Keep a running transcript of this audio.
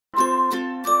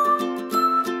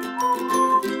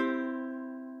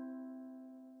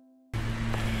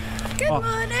Good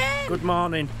morning. Good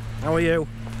morning. How are you?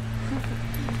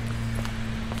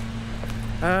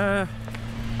 Right,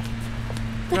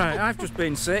 I've just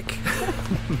been sick.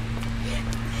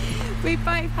 We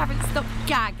both haven't stopped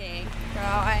gagging,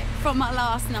 right, from our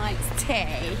last night's tea.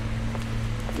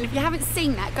 And if you haven't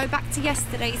seen that, go back to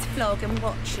yesterday's vlog and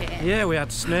watch it. Yeah, we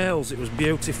had snails. It was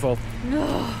beautiful.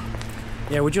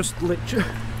 Yeah, we just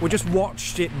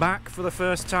watched it back for the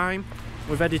first time.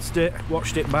 We've edited it,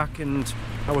 watched it back, and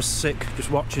I was sick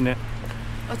just watching it.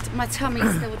 My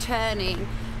tummy's still turning.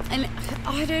 And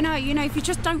I don't know, you know, if you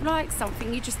just don't like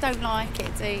something, you just don't like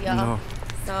it, do you? No.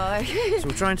 So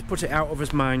we're trying to put it out of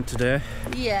his mind today.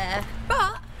 Yeah,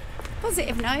 but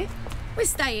positive note, we're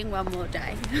staying one more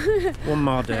day. One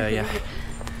more day, yeah.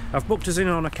 I've booked us in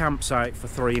on a campsite for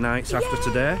 3 nights after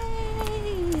today.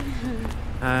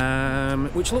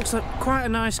 Which looks like quite a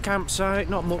nice campsite.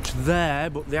 Not much there,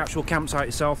 but the actual campsite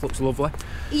itself looks lovely.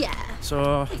 Yeah.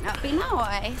 So I think that'd be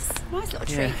nice. Nice little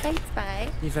treat. Thanks,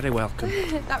 babe. You're very welcome.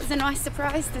 That was a nice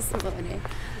surprise this morning.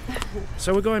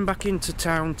 So we're going back into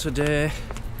town today.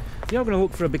 You're going to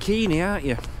look for a bikini, aren't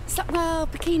you? So, well,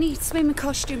 bikini swimming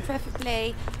costume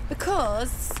preferably,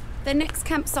 because the next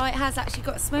campsite has actually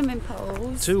got swimming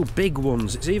pools. 2 big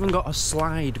ones. It's even got a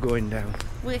slide going down.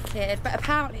 Wicked. But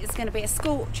apparently it's going to be a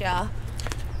scorcher.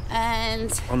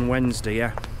 And on Wednesday,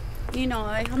 yeah. You know,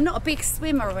 I'm not a big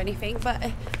swimmer or anything,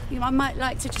 but you know, I might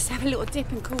like to just have a little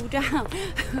dip and cool down.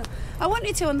 I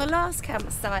wanted to on the last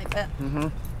campsite, but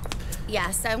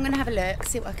yeah, so I'm going to have a look,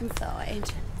 see what I can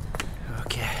find.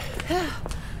 Okay.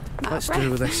 Let's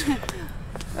do this.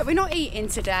 But we're not eating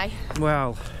today.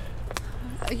 Well,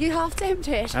 are you half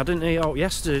tempted? I didn't eat out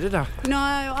yesterday, did I? No,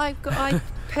 I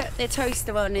put the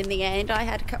toaster on in the end. I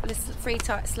had a couple of 3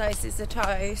 tight slices of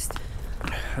toast.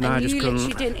 And I just couldn't.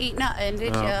 You didn't eat nothing,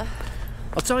 did you?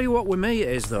 I'll tell you what with me it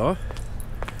is though.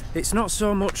 It's not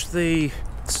so much the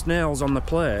snails on the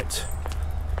plate.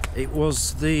 It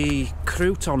was the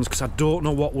croutons, because I don't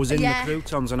know what was in the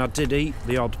croutons, and I did eat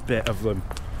the odd bit of them.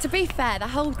 To be fair, the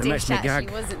whole dish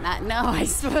actually wasn't that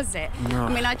nice, was it? No.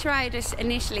 I mean, I tried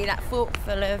initially that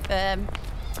forkful of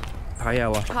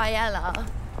paella,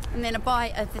 and then a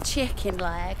bite of the chicken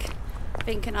leg,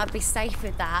 thinking I'd be safe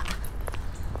with that.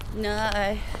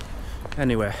 No.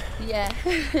 Anyway. Yeah.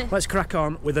 Let's crack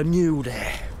on with a new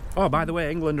day. Oh, by the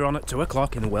way, England are on at 2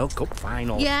 o'clock in the World Cup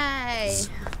final. Yay!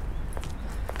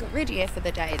 Got rid here for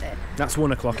the day then. That's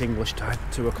 1 o'clock English time,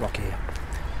 2 o'clock here.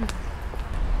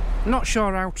 Not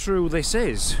sure how true this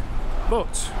is,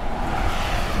 but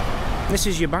this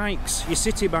is your bikes, your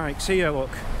city bikes here,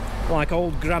 look. Like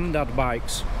old grandad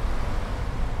bikes.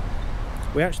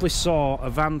 We actually saw a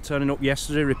van turning up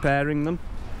yesterday repairing them.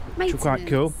 Which were quite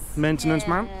cool. Maintenance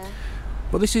man.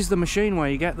 But this is the machine where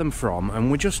you get them from, and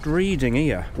we're just reading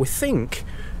here. We think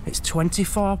it's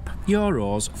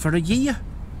 €24 for a year.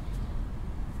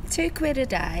 £2 a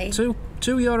day.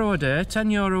 €2 a day,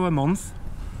 €10 a month.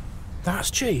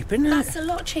 That's cheap, isn't it? That's a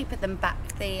lot cheaper than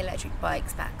the electric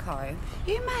bikes back home.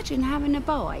 You imagine having a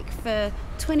bike for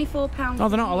 £24 Oh,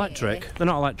 they're not electric. They're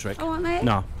not electric. Oh, aren't they?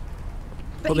 No.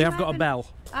 But they have got a bell.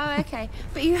 Oh, okay.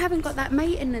 But you haven't got that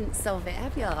maintenance of it,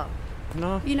 have you?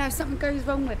 No. You know, if something goes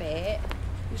wrong with it,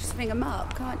 you just ring them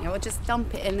up, can't you? Or just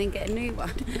dump it and then get a new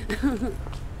one.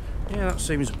 Yeah, that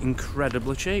seems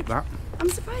incredibly cheap, that. I'm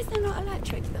surprised they're not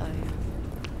electric, though.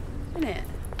 Isn't it?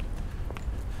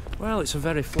 Well, it's a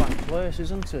very flat place,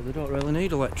 isn't it? They don't really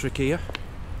need electric here.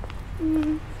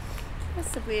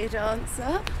 That's a weird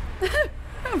answer.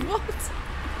 What?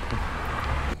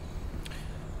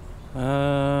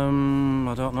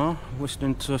 I don't know.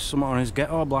 Listening to someone on his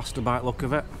ghetto blaster bike, look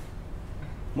of it.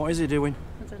 What is he doing?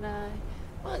 I don't know.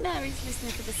 Well, no, he's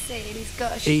listening to the sea and he's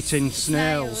got eating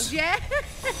snails. Yeah.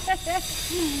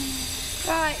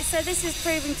 Right, so this is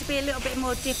proving to be a little bit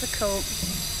more difficult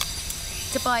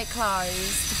to buy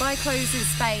clothes. To buy clothes in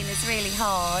Spain is really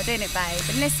hard, isn't it, babe?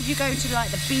 Unless if you go to like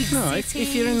the big cities.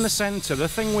 If you're in the centre, the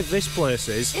thing with this place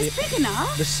is it's big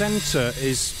enough. The centre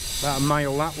is about a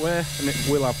mile that way, and it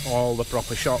will have all the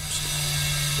proper shops.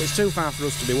 It's too far for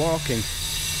us to be walking.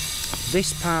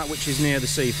 This part, which is near the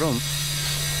seafront,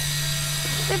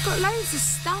 they've got loads of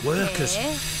stuff workers.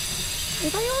 Here.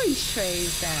 Are they orange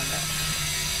trees there?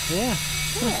 Yeah.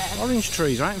 Orange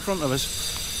trees right in front of us.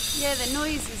 Yeah, the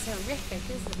noise is horrific,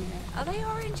 isn't it? Are they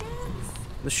oranges?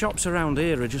 The shops around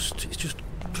here are it's just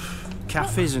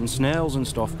cafes and snails and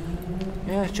stuff.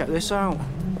 Yeah, check this out.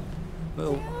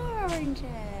 Little they are oranges.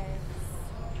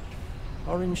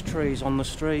 Orange trees on the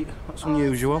street. That's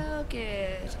unusual. So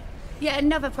good. Yeah,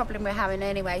 another problem we're having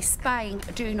anyway. Spain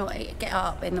do not get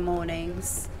up in the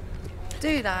mornings.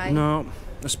 Do they? No.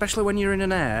 especially when you're in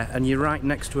an air and you're right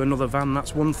next to another van.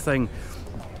 That's one thing.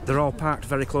 They're all parked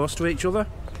very close to each other,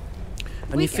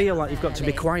 and you feel like you've got to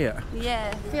be quiet.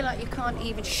 Yeah, I feel like you can't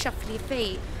even shuffle your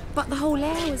feet. But the whole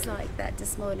air was like that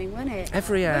this morning, wasn't it?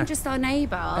 Every air. Not just our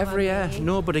neighbour. Every air.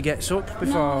 Nobody gets up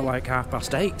before like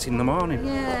 8:30 in the morning.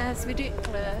 Yeah, it's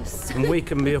ridiculous. And we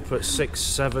can be up at 6,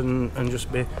 7 and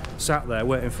just be sat there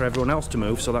waiting for everyone else to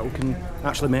move so that we can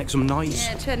actually make some noise.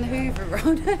 Yeah, turn the Hoover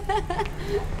on.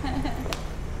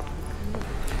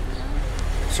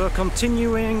 So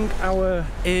continuing our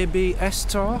ABS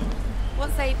tour.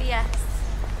 What's ABS?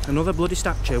 Another bloody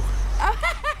statue.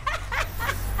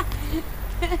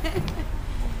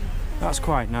 That's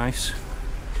quite nice.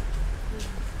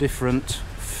 Different.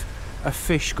 A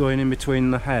fish going in between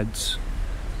the heads.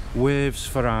 Waves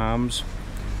for arms.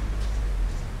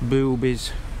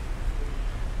 Boobies.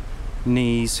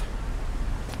 Knees.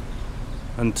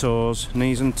 And toes.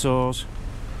 Knees and toes.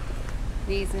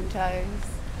 Knees and toes.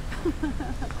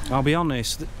 I'll be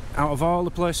honest, out of all the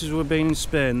places we've been in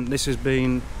Spain, this has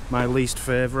been my least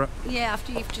favourite. Yeah,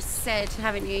 after you've just said,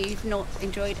 haven't you, you've not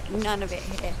enjoyed none of it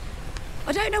here.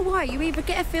 I don't know why, you either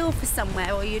get a feel for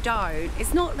somewhere or you don't.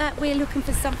 It's not that we're looking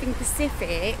for something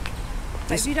specific,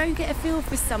 but if you don't get a feel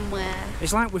for somewhere...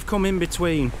 It's like we've come in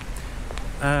between.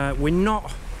 We're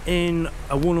not in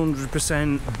a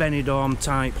 100% Benidorm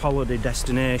type holiday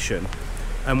destination,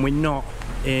 and we're not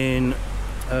in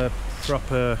a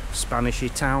proper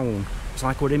Spanishy town. It's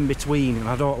like we're in between, and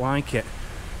I don't like it.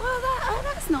 Well,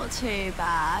 that's not too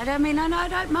bad. I mean, I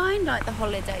don't mind like the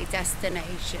holiday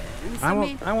destinations. I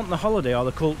want the holiday or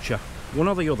the culture. One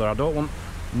or the other. I don't want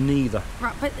neither.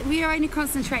 Right, but we are only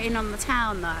concentrating on the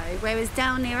town though, whereas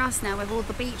down near us now with all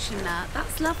the beach and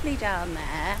that's lovely down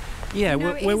there. Yeah, you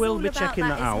know, we will be checking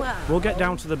that out. Well. We'll get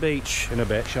down to the beach in a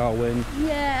bit, shall we?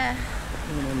 Yeah.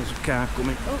 There's a car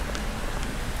coming. Oh.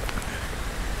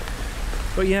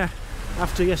 But yeah,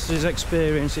 after yesterday's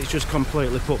experience, it's just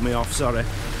completely put me off, sorry.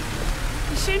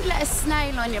 You shouldn't let a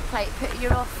snail on your plate put you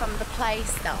off from the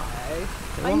place though.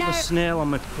 It wasn't the snail on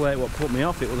my plate what put me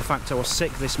off, it was the fact I was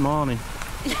sick this morning.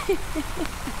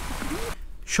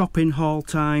 Shopping haul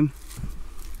time.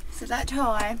 So that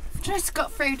time, just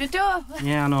got through the door.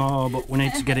 Yeah, I know, but we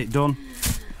need to get it done.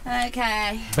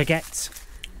 Okay. Baguette.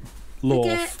 Loaf.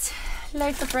 Baguette,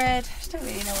 loaf of bread. I don't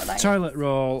really know what that is. Toilet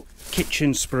roll,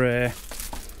 kitchen spray.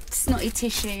 Snotty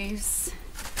tissues.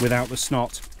 Without the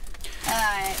snot.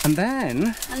 Alright. And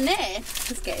then... And then,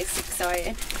 let's get this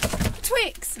exciting.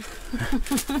 Twix.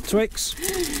 Twix.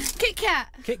 Kit Kat.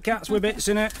 Kit Kats with bits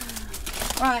in it.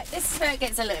 Right, this is where it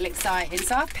gets a little exciting.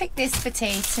 So I've picked this for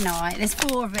tea tonight. There's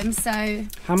 4 of them, so...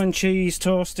 Ham and cheese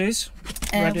toasties.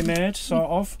 Ready-made, sort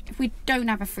of. We don't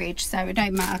have a fridge, so it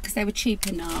don't matter because they were cheap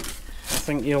enough. I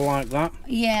think you'll like that.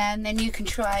 Yeah, and then you can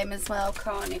try them as well,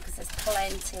 can't you? Because there's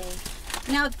plenty.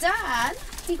 Now, Dan,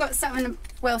 you got something,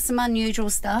 well, some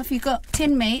unusual stuff. You've got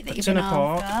tin meat that you've been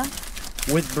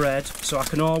after. With bread, so I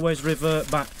can always revert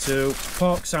back to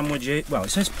pork sandwiches. Well, it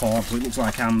says pork, but it looks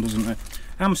like ham, doesn't it?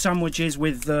 Ham sandwiches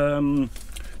with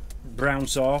brown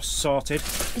sauce sorted.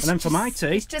 And then for my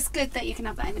tea... It's just good that you can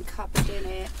have that in a cupboard, isn't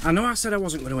it? I know I said I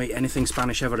wasn't going to eat anything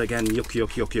Spanish ever again. Yuck, yuck,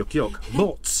 yuck, yuck, yuck.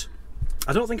 But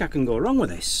I don't think I can go wrong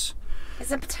with this.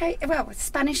 It's a potato, well,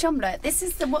 Spanish omelette. This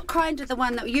is what kind of the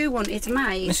one that you wanted to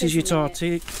make. This is your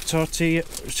tortilla. It's your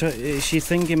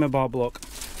thingamabob, look.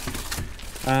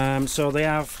 So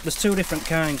there's 2 different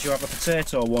kinds. You have a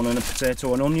potato one and a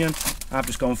potato and onion. I've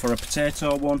just gone for a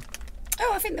potato one.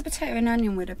 Oh, I think the potato and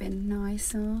onion would have been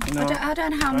nicer. No, I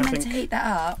don't know how I'm meant to heat that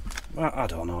up. Well, I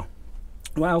don't know.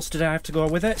 What else did I have to go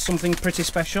with it? Something pretty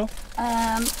special?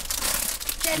 Jelly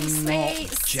sweets.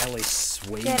 Not jelly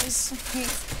sweets. Jelly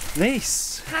sweets.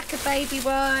 This. Pack of baby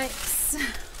wipes.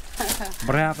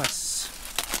 Bravas.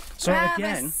 So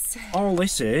again, all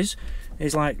this is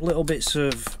like little bits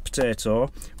of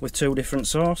potato with 2 different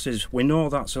sauces. We know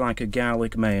that's like a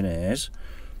garlic mayonnaise,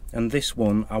 and this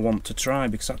one I want to try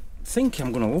because I think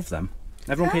I'm going to love them.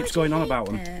 Everyone keeps going on about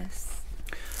them.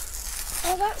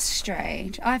 Oh, that's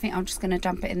strange. I think I'm just going to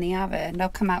dump it in the oven. They'll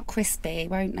come out crispy,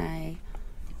 won't they?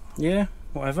 Yeah,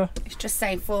 whatever. It's just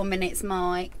saying 4 minutes,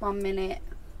 Mike. 1 minute.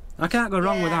 I can't go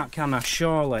wrong with that, can I?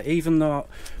 Surely, even though,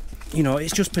 you know,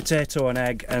 it's just potato and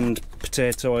egg and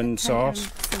potato and sauce.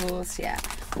 Sauce, yeah.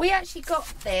 We actually got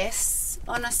this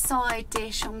on a side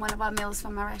dish on one of our meals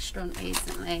from a restaurant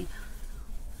recently.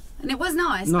 And it was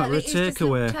nice. No, but a it's just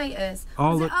takeaway. Potatoes.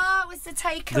 Oh, it was the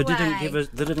takeaway.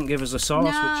 They didn't give us a sauce,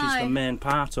 which is the main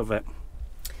part of it.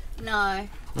 No.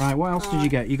 Right, what else did you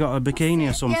get? You got a bikini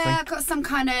or something? Yeah, I got some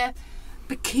kind of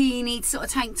bikini sort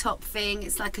of tank top thing.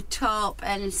 It's like a top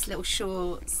and it's little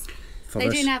shorts. for They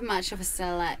this. didn't have much of a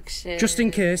selection. Just in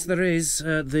case there is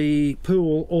the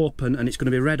pool open and it's going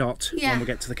to be red hot Yeah. when we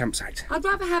get to the campsite. I'd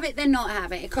rather have it than not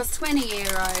have it. It costs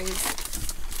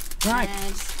 €20. Right.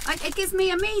 And it gives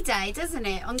me a me day, doesn't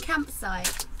it, on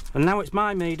campsite? And now it's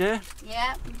my me day.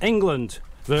 Yeah. England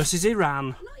versus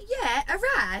Iran. Not yet.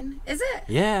 Iran, is it?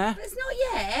 Yeah. It's not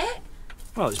yet.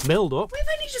 Well, it's build up. We've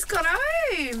only just got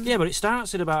home. Yeah, but it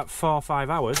starts in about 4 or 5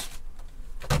 hours.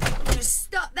 Just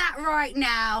stop that right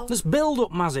now. Let's build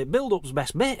up, Mazzy. Build up's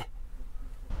best bit.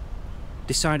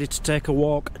 Decided to take a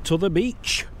walk to the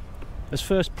beach. His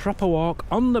first proper walk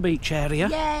on the beach area.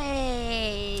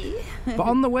 Yay! But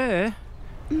on the way,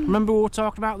 remember we were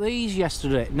talking about these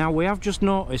yesterday. Now we have just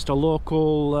noticed a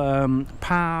local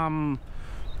palm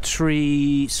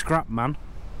tree scrap man.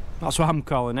 That's what I'm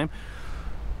calling him.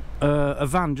 A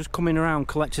van just coming around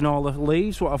collecting all the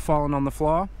leaves what have fallen on the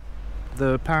floor.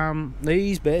 The palm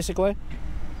leaves basically.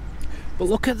 But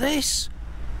look at this.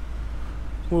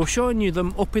 We were showing you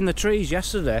them up in the trees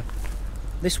yesterday.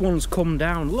 This one's come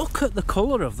down. Look at the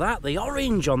colour of that. The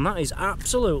orange on that is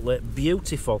absolutely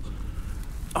beautiful.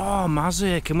 Oh,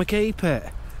 Mazzy, can we keep it?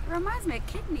 It reminds me of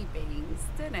kidney beans,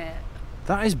 doesn't it?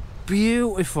 That is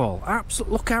beautiful.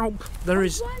 Absolutely. Look how there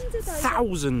is wonder though,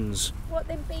 thousands. What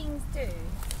them beans do?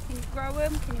 Can you grow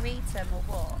them? Can you eat them or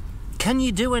what? Can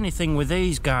you do anything with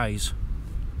these guys?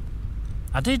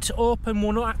 I did open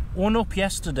one up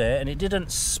yesterday and it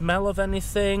didn't smell of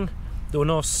anything. There were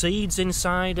no seeds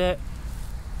inside it.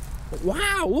 But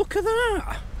wow, look at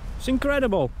that. It's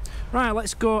incredible. Right,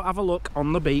 let's go have a look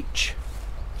on the beach.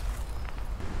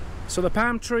 So the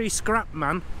palm tree scrap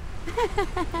man,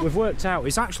 we've worked out,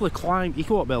 he's actually climbing, you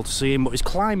won't be able to see him, but he's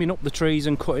climbing up the trees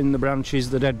and cutting the branches,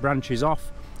 the dead branches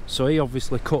off. So he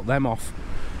obviously cut them off.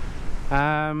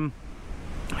 I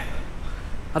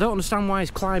don't understand why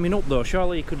he's climbing up though.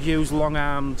 Surely he could use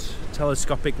long-armed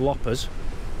telescopic loppers.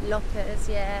 Loppers,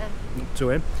 yeah. Up to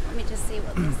him. Let me just see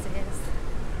what this is.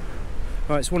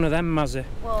 Oh, it's one of them, Mazzy.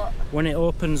 What? When it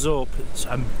opens up, it's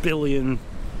a billion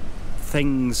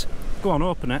things. Go on,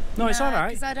 open it. No, it's alright.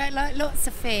 Because I don't like lots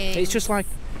of things. It's just like,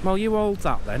 well, you hold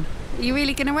that then. Are you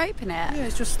really going to open it? Yeah,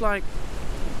 it's just like,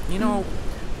 you know,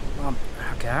 I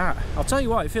can't. I'll tell you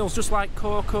what, it feels just like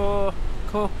coconut.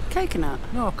 Coconut?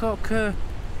 No, cocoa.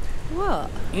 What?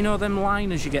 You know them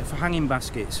liners you get for hanging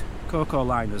baskets? Cocoa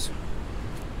liners.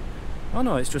 Oh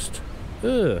no, it's just,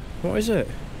 what is it?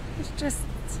 It's just,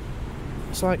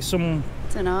 It's like some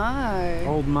don't know.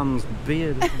 old man's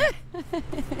beard.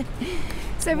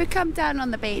 So we come down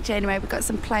on the beach anyway. We've got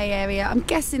some play area. I'm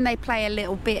guessing they play a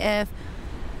little bit of,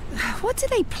 what do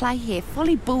they play here?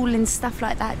 Volleyball and stuff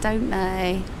like that, don't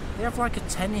they? They have like a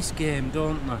tennis game,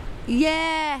 don't they?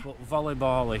 Yeah. But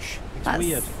volleyball-ish. It's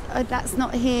weird. That's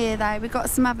not here though. We've got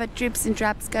some other dribs and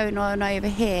drabs going on over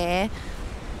here.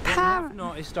 What I've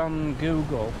noticed on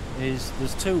Google is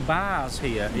there's 2 bars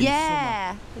here in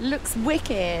Yeah, looks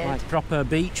wicked. summer. Like proper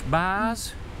beach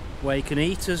bars where you can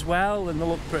eat as well, and they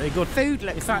look pretty good. Food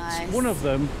looks In fact, nice. one of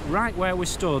them, right where we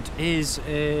stood, is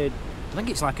I think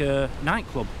it's like a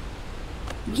nightclub.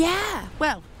 Yeah,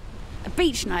 well, a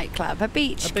beach nightclub, a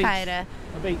beach kind of.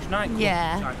 A beach nightclub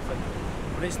Yeah. type thing.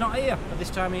 But it's not here at this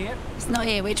time of year. It's not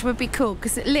here, which would be cool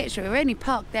because literally we're only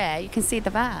parked there. You can see the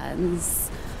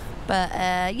vans. But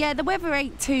yeah, the weather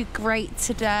ain't too great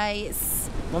today. It's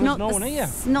Well, there's no one here.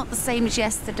 Not the same as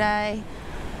yesterday.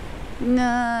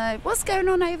 No. What's going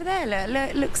on over there?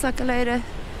 Look, it looks like a load of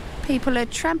people are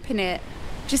tramping it.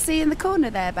 Do you see in the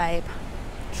corner there, babe?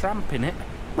 Tramping it.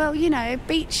 Well, you know,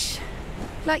 beach,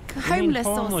 like homeless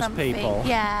or homeless something. people?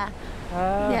 Yeah.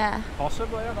 Yeah.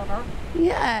 Possibly, I don't know.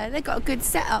 Yeah, they've got a good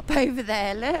setup over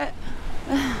there, look.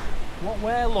 What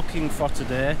we're looking for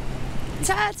today is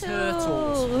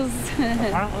Turtles!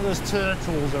 Apparently there's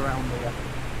turtles around here.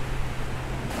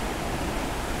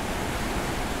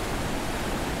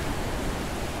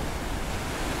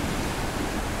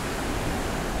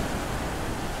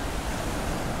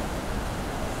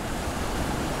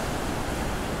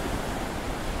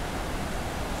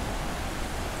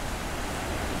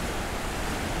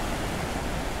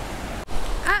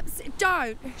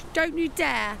 Don't you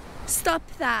dare. Stop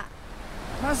that.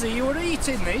 Mazzy, you were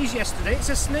eating these yesterday. It's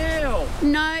a snail.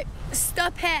 No,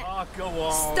 stop it. Oh, go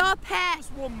on. Stop it.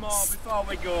 Just one more before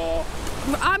we go.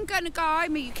 I'm going to go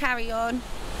home or you carry on.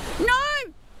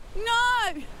 No!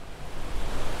 No!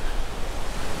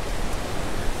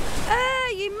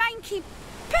 You manky.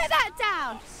 Put that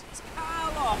down. It's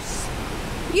Carlos.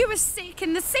 You were sick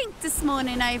in the sink this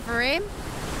morning over him.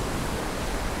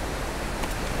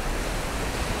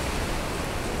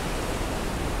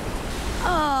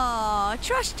 Oh, Oh,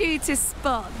 trust you to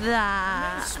spot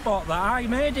that. Spot that. I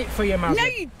made it for you, Mazzy. No,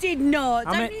 you did not.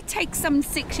 Don't you take some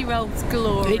 6-year-old's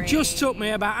glory. It just took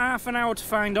me about half an hour to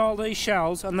find all these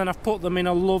shells, and then I've put them in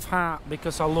a love heart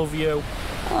because I love you.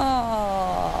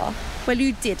 Oh, well,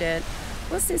 you didn't.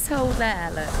 What's this hole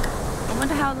there? Look. I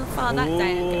wonder how far that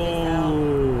day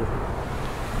goes.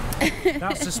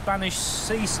 That's a Spanish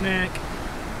sea snake.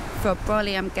 For a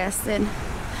brolly, I'm guessing.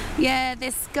 Yeah,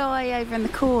 this guy over in the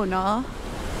corner,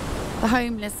 the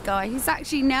homeless guy, he's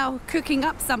actually now cooking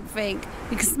up something.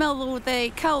 You can smell all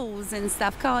the coals and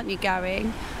stuff, can't you,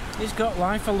 going? He's got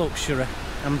life of luxury.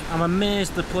 I'm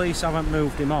amazed the police haven't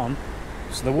moved him on.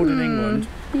 So they would in England.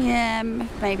 Yeah,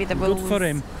 maybe the rules. Good for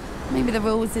him. Maybe the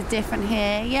rules are different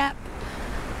here. Yep.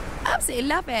 Absolutely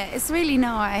love it. It's really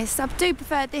nice. I do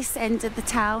prefer this end of the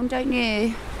town, don't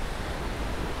you?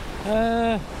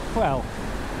 Well,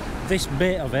 this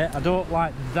bit of it. I don't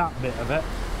like that bit of it.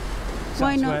 So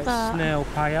Why that's not where that? Snail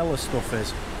paella stuff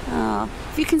is. Oh,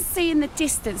 if you can see in the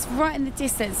distance, right in the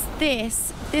distance,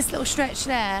 this little stretch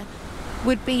there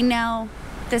would be now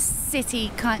the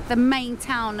city, the main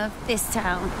town of this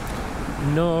town.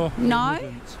 No. No? It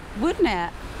wouldn't. Wouldn't it?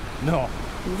 No.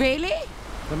 Really?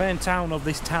 The main town of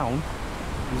this town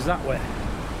is that way.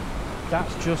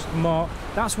 That's just more.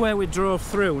 That's where we drove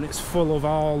through, and it's full of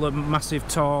all the massive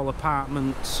tall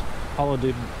apartments,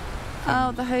 holiday.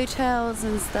 Oh, the hotels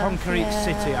and stuff. Concrete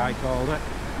City, I called it.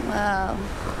 Wow.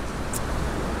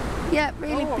 Yeah,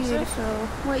 really beautiful.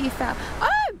 What you found?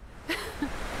 Oh!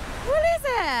 What is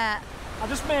it? I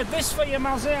just made this for you,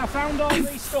 Mazzy. I found all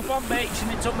these stuff on beach,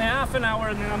 and it took me half an hour,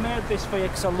 and then I made this for you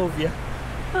because I love you.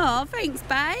 Oh, thanks,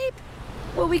 babe.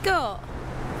 What we got?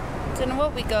 Don't know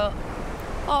what we got.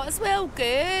 Oh, it's well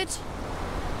good.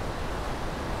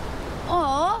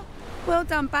 Oh, well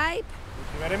done, babe.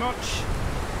 Thank you very much.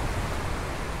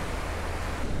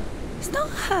 It's not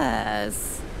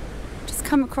hers. Just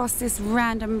come across this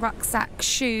random rucksack,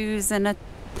 shoes, and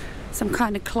some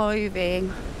kind of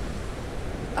clothing.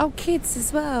 Oh, kids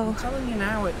as well. I'm telling you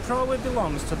now, it probably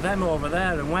belongs to them over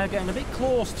there, and we're getting a bit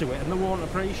close to it, and they won't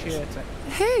appreciate it.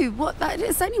 Who? What?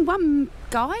 There's only one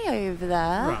guy over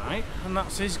there. Right, and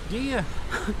that's his gear.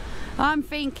 I'm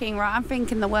thinking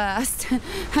the worst,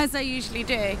 as I usually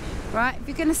do. Right, if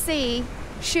you're going to see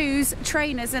shoes,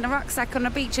 trainers, and a rucksack on a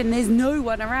beach, and there's no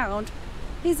one around,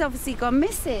 he's obviously gone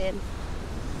missing.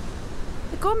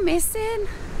 They've gone missing.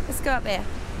 Let's go up there.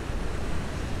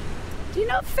 Do you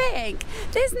not think?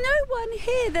 There's no one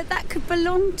here that could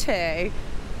belong to.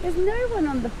 There's no one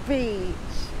on the beach.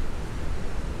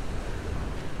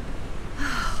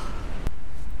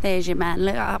 There's your man,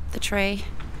 look up the tree,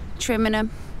 trimming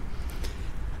them.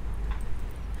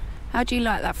 How do you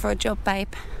like that for a job,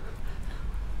 babe?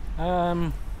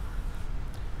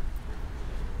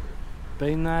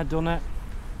 Been there, done it.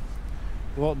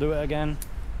 Won't do it again.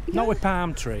 Not with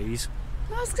palm trees.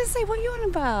 I was going to say, what are you on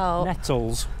about?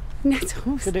 Nettles.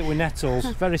 Nettles. Did it with nettles.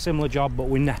 Very similar job, but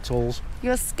with nettles.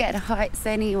 You're scared of heights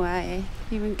anyway.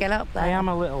 You wouldn't get up there. I am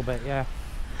a little bit, yeah.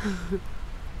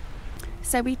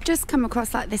 So we've just come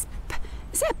across like this.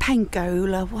 Is it a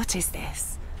pangola? What is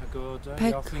this? Pagoda,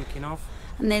 you're thinking of?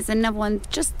 And there's another one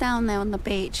just down there on the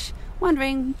beach.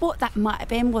 Wondering what that might have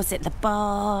been. Was it the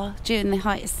bar during the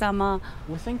height of summer?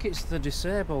 We think it's the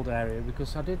disabled area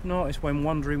because I did notice when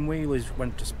Wandering Wheelers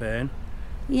went to Spain,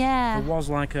 yeah, there was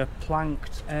like a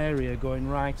planked area going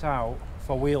right out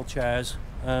for wheelchairs,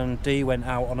 and Dee went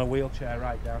out on a wheelchair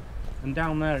right down. And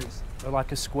down there it's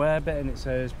like a square bit and it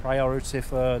says priority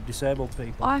for disabled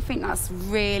people. I think that's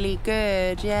really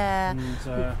good, yeah. And,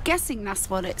 I'm guessing that's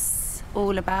what it's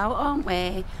all about, aren't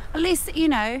we? At least, you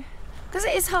know, because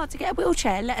it is hard to get a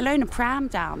wheelchair, let alone a pram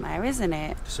down there, isn't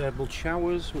it? Disabled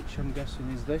showers, which I'm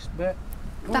guessing is this bit.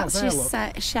 Oh, that's there, just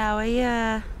a shower,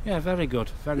 yeah. Yeah, very good,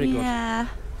 very good. Yeah.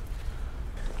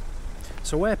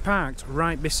 So we're parked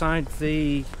right beside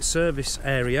the service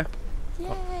area.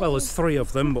 Yay. Well, there's 3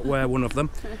 of them, but we're one of them.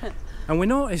 And we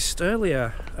noticed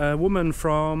earlier a woman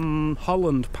from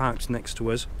Holland parked next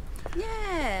to us.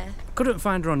 Yeah. Couldn't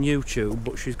find her on YouTube,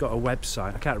 but she's got a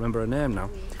website. I can't remember her name now.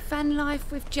 Fan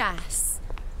Life with Jess.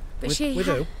 But With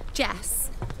who? Jess.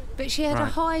 But she had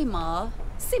a Heimer,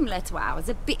 similar to ours,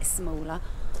 a bit smaller.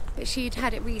 But she'd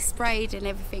had it resprayed and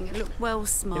everything. It looked well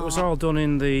smart. It was all done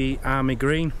in the army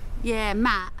green. Yeah,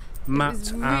 matte.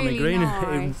 Matte army really green.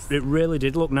 Nice. It really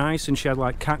did look nice, and she had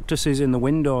like cactuses in the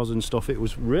windows and stuff. It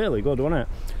was really good, wasn't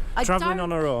it? Travelling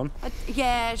on her own.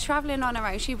 Yeah, travelling on her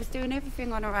own. She was doing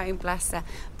everything on her own, bless her.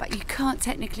 But you can't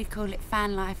technically call it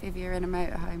fan life if you're in a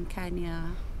motorhome, can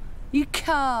you? You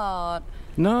can't.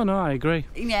 No, I agree.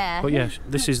 Yeah. But yeah,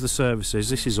 this is the services,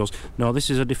 this is us. No, this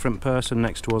is a different person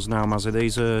next to us now, Mazzy.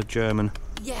 These are German.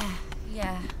 Yeah.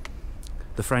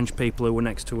 The French people who were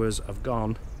next to us have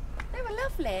gone. They were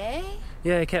lovely.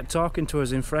 Yeah, he kept talking to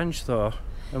us in French though,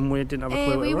 and we didn't have a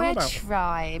clue what we were were about.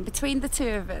 trying. Between the two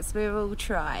of us, we were all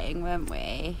trying, weren't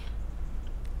we?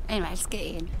 Anyway, let's get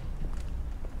in.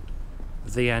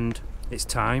 The end. It's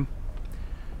time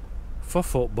for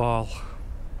football.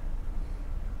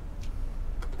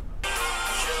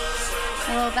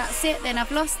 Well, that's it then.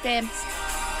 I've lost him.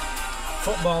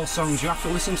 Football songs. You have to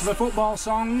listen to the football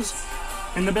songs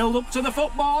in the build-up to the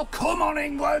football. Come on,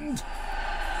 England!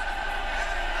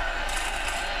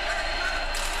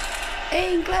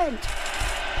 England!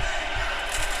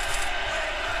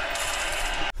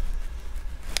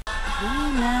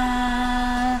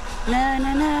 Na na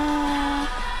na na.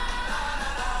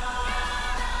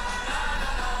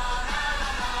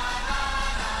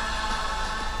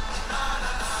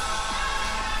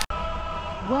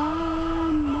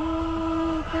 One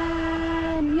more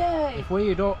than you. If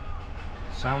we don't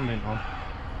sounding on.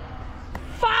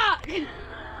 Fuck!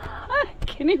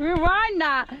 Can you rewind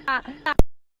that?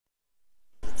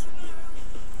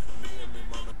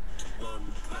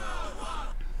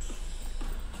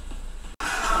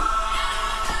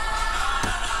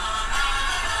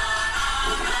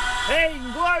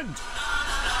 England!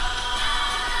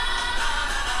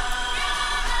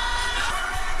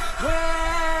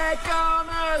 We're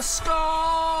gonna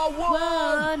score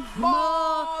one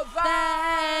more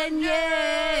than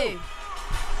you!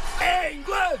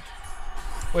 England!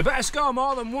 We better score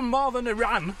more than one more than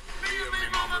Iran.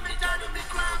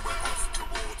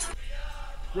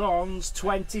 Bronze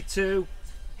 22.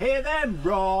 Hear them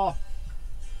roar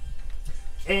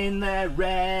in their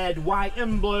red, white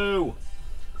and blue.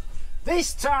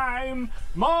 This time,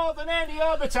 more than any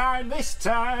other time, this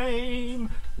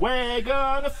time, we're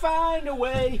gonna find a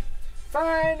way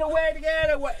to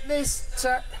get away this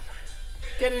time.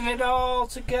 Getting it all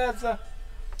together.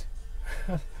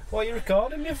 What are you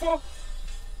recording me for?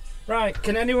 Right,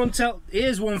 can anyone tell?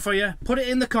 Here's one for you. Put it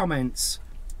in the comments.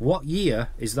 What year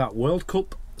is that World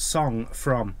Cup song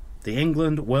from? The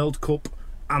England World Cup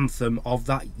anthem of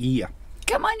that year.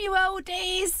 Come on, you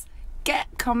oldies. Get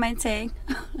commenting.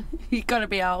 You've got to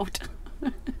be old.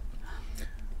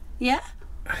 Yeah?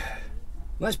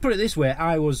 Let's put it this way.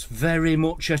 I was very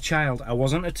much a child. I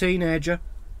wasn't a teenager.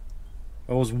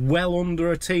 I was well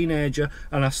under a teenager.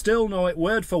 And I still know it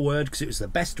word for word because it was the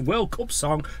best World Cup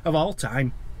song of all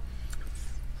time.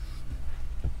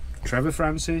 Trevor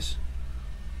Francis.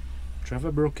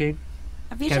 Trevor Brooking.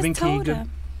 Have you Kevin just told Keegan.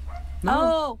 him? No,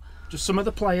 Oh. just some of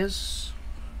the players.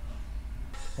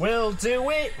 We'll do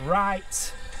it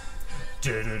right.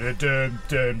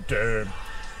 Dum-dum-dum-dum.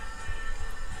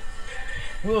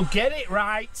 We'll get it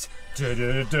right.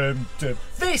 Dum-dum-dum-dum.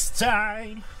 This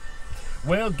time,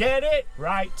 we'll get it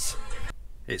right.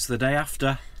 It's the day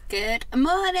after. Good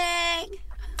morning.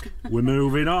 We're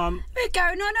moving on. We're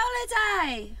going on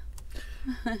holiday.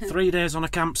 3 days on a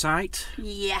campsite.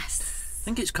 Yes. I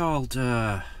think it's called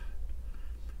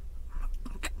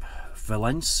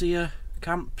Valencia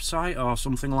campsite or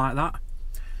something like that.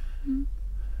 I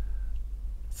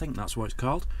think that's what it's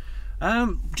called.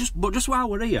 Just while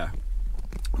we're here,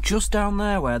 just down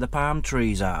there where the palm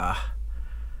trees are,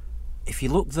 if you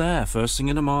look there first thing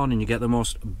in the morning, you get the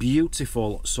most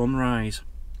beautiful sunrise.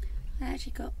 I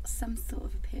actually got some sort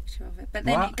of a picture of it, but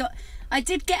then What? I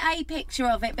did get a picture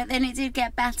of it, but then it did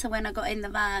get better when I got in the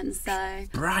van, so.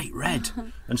 Bright red.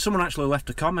 And someone actually left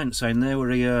a comment saying they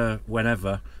were here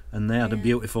whenever and they had a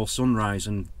beautiful sunrise,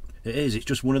 and it's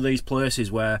just one of these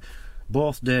places where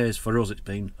both days for us it's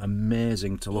been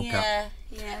amazing to look at.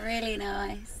 Yeah, really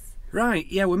nice. Right,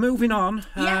 yeah, we're moving on.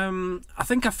 Yeah. I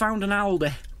think I found an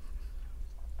Aldi.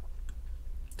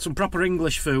 Some proper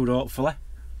English food, hopefully.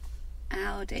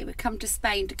 Aldi. We come to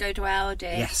Spain to go to Aldi.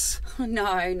 Yes. No.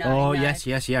 Oh, no.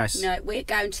 yes. No, we're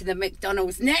going to the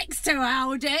McDonald's next to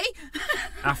Aldi.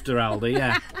 After Aldi,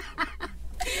 yeah.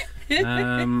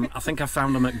 I think I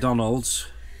found a McDonald's.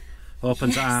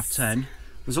 Opens at 10:30.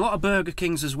 There's a lot of Burger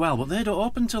Kings as well, but they don't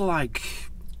open till like,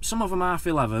 some of them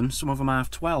 11:30, some of them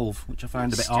 12:30, which I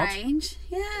find a bit odd. Strange,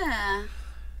 yeah.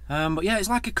 But yeah, it's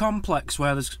like a complex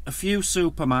where there's a few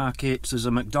supermarkets, there's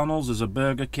a McDonald's, there's a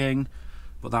Burger King,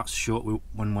 but that's shut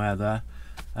when we're there.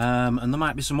 And there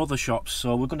might be some other shops,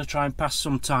 so we're going to try and pass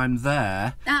some time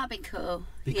there. That'd be cool.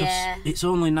 Because yeah. it's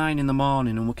only 9 in the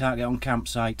morning and we can't get on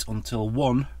campsite until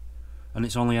 1, and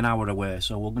it's only an hour away,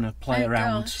 so we're going to play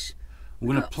around. Gosh.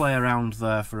 We're going to play around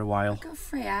there for a while. Got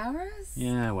 3 hours?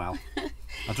 Yeah, well,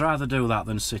 I'd rather do that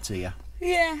than sit here.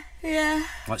 Yeah, yeah.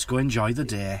 Let's go enjoy the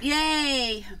day.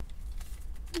 Yay!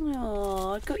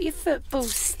 Oh, got your football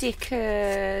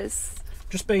stickers.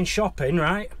 Just been shopping,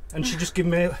 right? And she just gave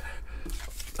me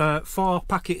 4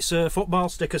 packets of football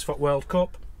stickers for World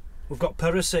Cup. We've got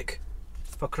Perisic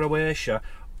for Croatia.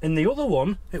 In the other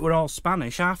one, it were all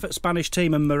Spanish. Half at Spanish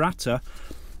team and Morata.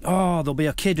 Oh, there'll be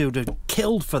a kid who'd have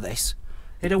killed for this.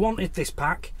 He'd have wanted this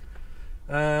pack.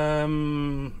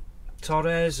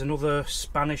 Torres, another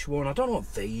Spanish one. I don't know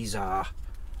what these are.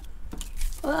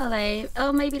 What are they?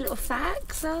 Oh, maybe little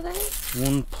facts, are they?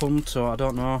 One punto, I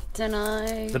don't know. Don't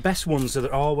know. The best ones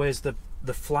are always the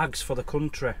flags for the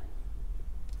country.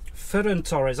 Ferran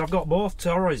Torres, I've got both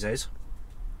Torreses.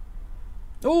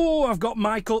 Oh, I've got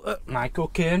Michael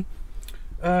Caine.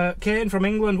 Kane from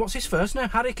England. What's his first name?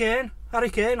 Harry Kane. Harry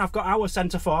Kane. I've got our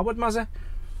centre forward, Mazzy.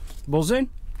 Buzzing.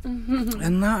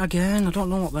 And that again, I don't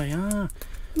know what they are.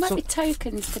 Might be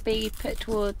tokens to be put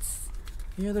towards.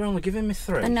 Yeah, they're only giving me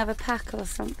 3. Another pack or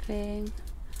something.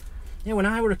 Yeah, when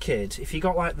I were a kid, if you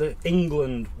got like the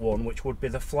England one, which would be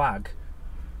the flag,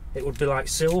 it would be like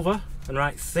silver and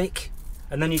right thick,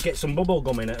 and then you get some bubble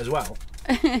gum in it as well.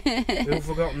 Who have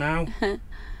we got now?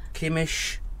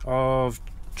 Kimmich of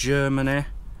Germany.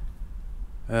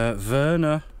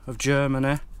 Werner of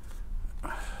Germany.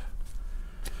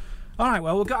 Alright,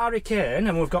 well, we've got Harry Kane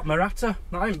and we've got Morata.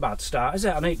 That ain't a bad start, is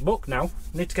it? I need book now.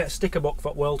 Need to get a sticker book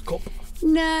for World Cup.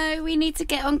 No, we need to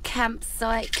get on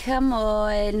campsite. Come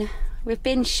on. We've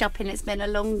been shopping. It's been a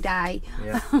long day.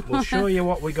 Yeah, we'll show you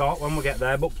what we got when we get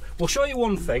there. But we'll show you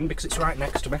one thing because it's right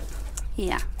next to me.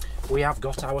 Yeah. We have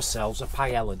got ourselves a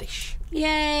paella dish.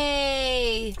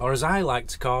 Yay! Or as I like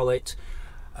to call it,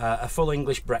 a full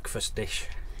English breakfast dish.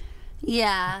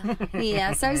 Yeah,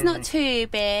 yeah, so it's not too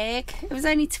big. It was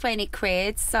only 20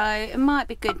 quid, so it might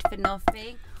be good for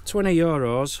nothing. 20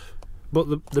 euros, but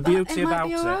the beauty about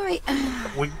it, right.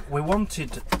 we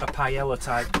wanted a paella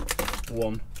type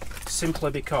one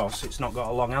simply because it's not got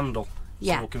a long handle.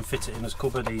 Yeah. So we can fit it in as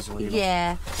cupboard easily.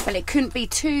 Yeah, well, it couldn't be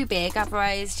too big,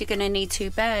 otherwise you're going to need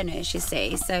 2 burners, you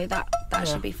see, so that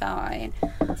should be fine.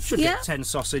 Should get 10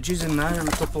 sausages in there and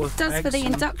a couple of eggs. For the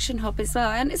induction hob as well,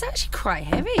 and it's actually quite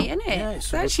heavy, isn't it? Yeah,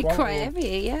 it's actually quite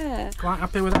heavy, yeah. Quite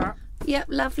happy with that? Yep,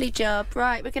 lovely job.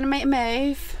 Right, we're going to make a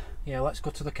move. Yeah, let's go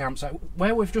to the campsite.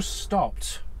 Where we've just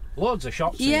stopped, loads of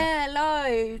shops Yeah,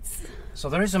 loads. So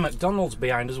there is a McDonald's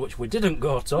behind us, which we didn't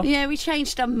go to. Yeah, we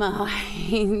changed our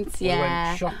minds, yeah. We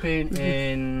went shopping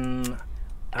in...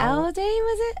 Aldi,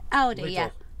 was it? Aldi, Lidl. yeah.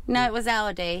 No, it was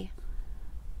Aldi.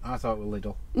 I thought it was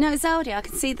Lidl. No, it's Aldi. I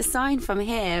can see the sign from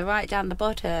here, right down the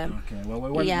bottom. Okay, well, we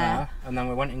went there, and then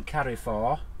we went in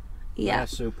Carrefour, their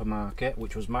supermarket,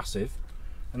 which was massive.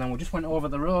 And then we just went over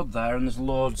the road there, and there's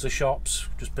loads of shops,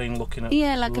 just been looking at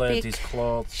like ladies' a big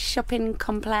clothes. Shopping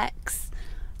complex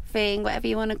thing, whatever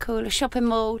you want to call it, a shopping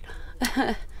mall.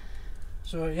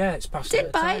 So yeah, it's past.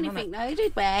 Didn't buy anything though,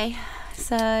 did we?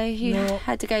 So you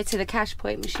had to go to the cash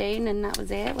point machine, and that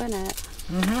was it, wasn't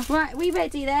it? Right, we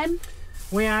ready then?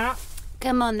 We are.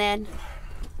 Come on then.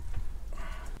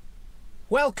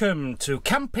 Welcome to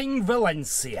Camping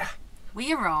Valencia.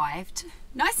 We arrived.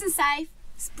 Nice and safe.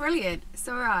 It's brilliant. It's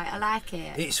alright, I like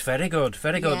it. It's very good,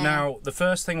 very good. Yeah. Now, the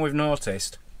first thing we've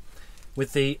noticed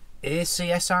with the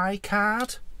ACSI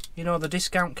card, you know, the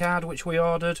discount card which we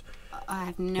ordered, I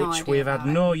have no idea. which we've had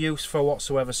no use for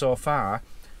whatsoever so far.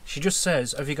 She just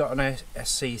says, have you got an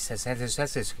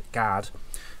ACSI card?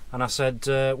 And I said,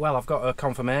 well, I've got a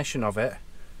confirmation of it,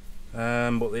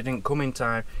 but they didn't come in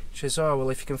time. She says, oh,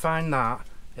 well, if you can find that,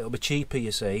 it'll be cheaper,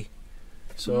 you see.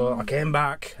 So I came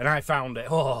back and I found it.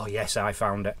 Oh, yes, I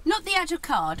found it. Not the actual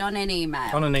card, on an email.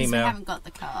 On an email. We haven't got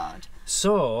the card.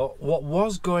 So, what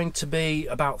was going to be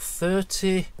about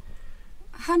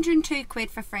 102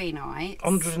 quid for 3 nights.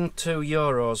 102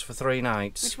 euros for 3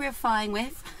 nights. Which we're fine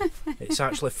with. It's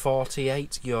actually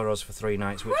 48 euros for 3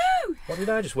 nights. Which, Woo! what did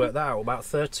I just work that out? About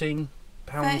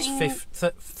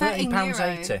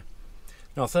 £13.80.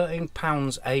 No,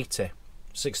 £13.80.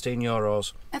 16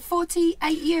 euros. At 48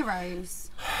 euros.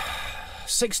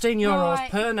 16 euros Right.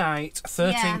 per night,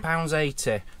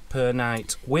 £13.80 per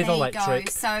night with There you electric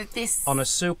go. So this on a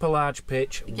super large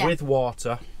pitch with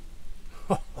water.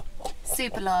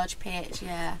 super large pitch,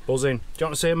 yeah. Buzzing. Do you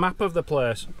want to see a map of the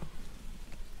place?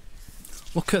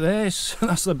 Look at this.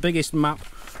 That's the biggest map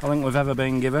I think we've ever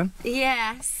been given.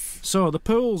 Yes. So the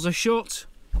pools are shut.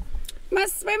 My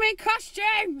swimming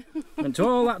costume. Went to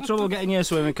all that trouble getting your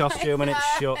swimming costume and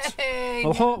it's shut.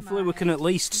 Well, hopefully we can at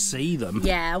least see them.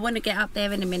 Yeah, I want to get up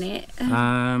there in a minute.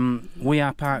 We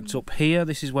are parked up here.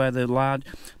 This is where the large...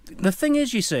 The thing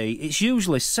is, you see, it's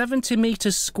usually 70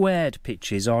 metres squared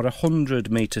pitches or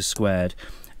 100 metres squared.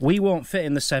 We won't fit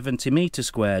in the 70 metre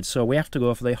squared, so we have to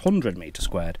go for the 100 metre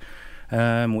squared,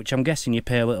 which I'm guessing you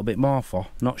pay a little bit more for.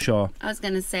 Not sure. I was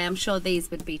going to say, I'm sure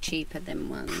these would be cheaper than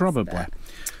ones. Probably. But...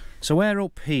 So we're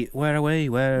up here. Where are we?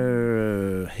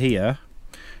 We're here.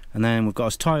 And then we've got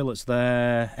us toilets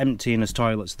there, emptying us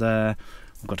toilets there.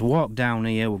 We've got to walk down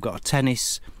here. We've got a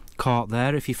tennis court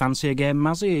there. If you fancy a game,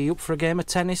 Mazzy, are you up for a game of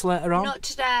tennis later on? Not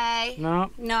today. No?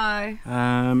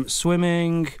 No.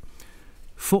 Swimming,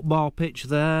 football pitch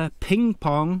there, ping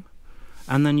pong,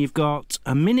 and then you've got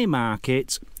a mini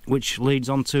market which leads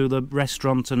onto the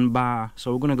restaurant and bar.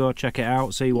 So we're going to go check it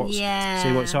out, see what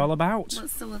it's all about.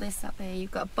 What's all this up here?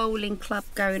 You've got a bowling club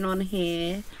going on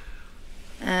here.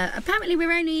 Apparently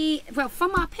we're only, well,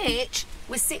 from our pitch,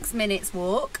 we're 6 minutes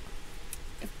walk.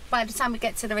 By the time we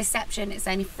get to the reception, it's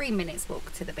only 3 minutes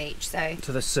walk to the beach. So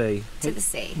to the sea. To the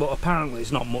sea. But apparently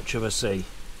it's not much of a sea.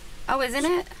 Oh, isn't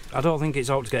it? I don't think it's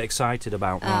all to get excited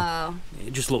about. No. Oh.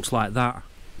 It just looks like that.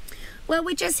 Well,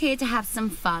 we're just here to have some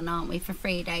fun, aren't we, for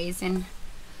 3 days and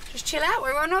just chill out.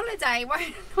 We're on holiday.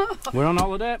 Why not? We're on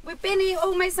holiday. We've been here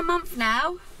almost a month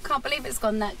now. Can't believe it's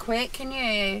gone that quick, can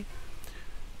you?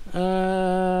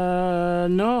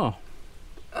 No.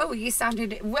 Oh, you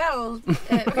sounded well.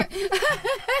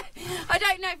 I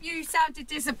don't know if you sounded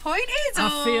disappointed or...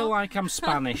 I feel like I'm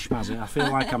Spanish, Mazzy. I feel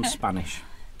like I'm Spanish.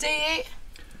 Do you?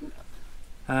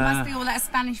 Must be all that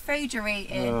Spanish food you're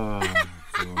eating. Oh,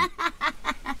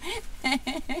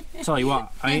 tell you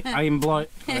what, I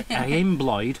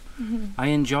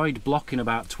enjoyed blocking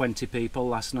about 20 people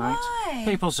last night. Why?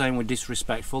 People saying we're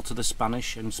disrespectful to the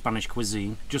Spanish and Spanish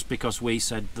cuisine just because we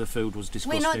said the food was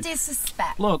disgusting. We're not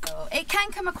disrespectful. Look, it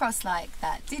can come across like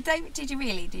that. Did you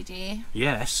really? Did you?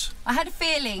 Yes. I had a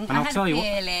feeling. And I'll tell you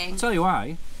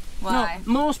why. Why? No,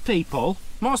 most people,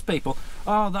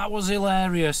 oh, that was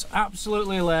hilarious,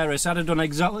 absolutely hilarious. I'd have done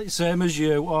exactly the same as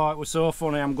you. Oh, it was so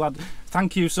funny, I'm glad.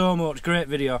 Thank you so much, great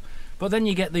video. But then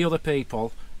you get the other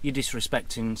people, you're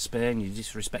disrespecting Spain, you're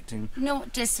disrespecting...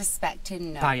 Not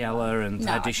disrespecting, no. Paella and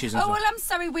their dishes and stuff. stuff. Well, I'm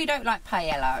sorry, we don't like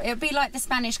paella. It would be like the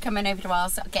Spanish coming over to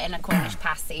us, getting a Cornish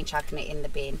pasty and chucking it in the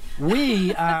bin.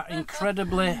 We are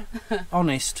incredibly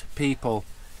honest people.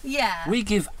 Yeah. We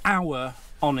give our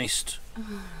honest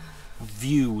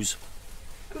views.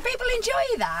 People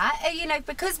enjoy that, you know,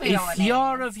 because we're honest. If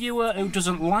you're a viewer who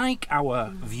doesn't like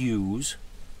our views,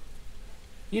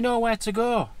 you know where to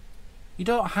go. You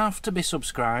don't have to be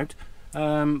subscribed,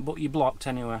 but you're blocked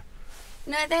anyway.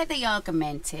 No, they're the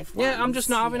argumentative ones. Yeah, I'm just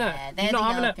not having it. They're the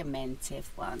argumentative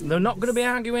ones. They're not going to be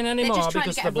arguing anymore because they're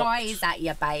because just trying to get a rise at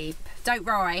you, babe. Don't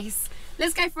rise.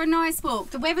 Let's go for a nice walk.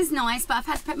 The weather's nice, but I've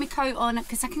had to put my coat on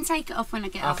because I can take it off when I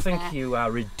get off there. I think you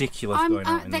are ridiculous going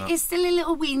out in that. It's still a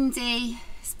little windy.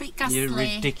 It's a bit gustly. You're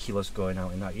ridiculous going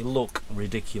out in that. You look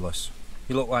ridiculous.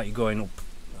 You look like you're going up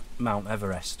Mount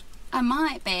Everest. I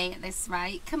might be at this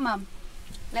rate. Come on.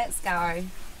 Let's go.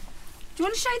 Do you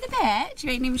want to show the pitch?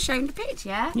 You ain't even shown the pitch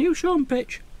yet. You show them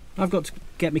pitch. I've got to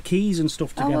get my keys and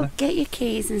stuff together. Oh, well, get your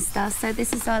keys and stuff. So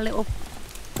this is our little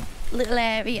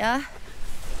area.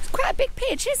 It's quite a big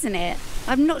pitch, isn't it?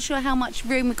 I'm not sure how much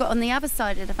room we've got on the other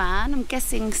side of the van. I'm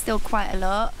guessing still quite a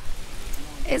lot.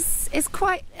 It's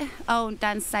quite... Oh,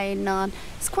 Dan's saying none.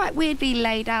 It's quite weirdly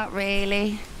laid out,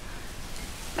 really.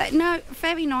 But no,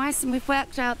 very nice, and we've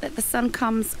worked out that the sun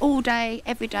comes all day,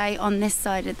 every day on this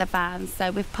side of the van, so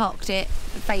we've parked it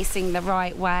facing the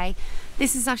right way.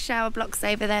 This is our shower blocks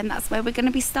over there, and that's where we're going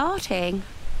to be starting.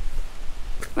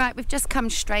 Right, we've just come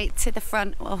straight to the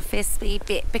front office wee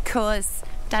bit because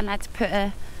Dan had to put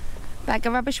a bag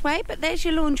of rubbish away, but there's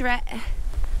your laundrette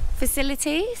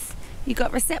facilities. You've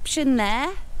got reception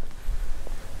there,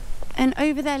 and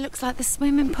over there looks like the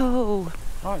swimming pool.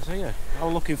 Oh, it's here. I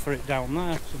was looking for it down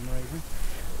there for some reason.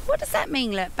 What does that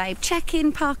mean, look, babe?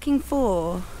 Check-in parking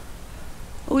for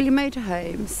all your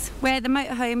motorhomes. Where the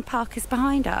motorhome park is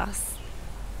behind us.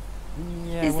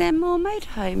 Yeah, is there more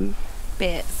motorhome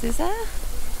bits, is there?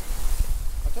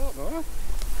 I don't know.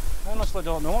 I honestly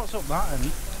don't know what's up that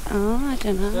end. Oh, I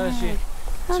don't know. There's your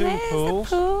two pools.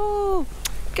 The pool.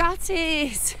 Got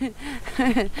it.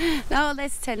 Oh,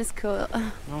 there's a tennis court.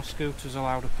 No scooters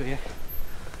allowed up here.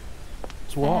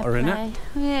 It's water in it.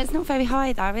 Yeah, it's not very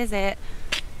high though, is it?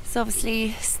 It's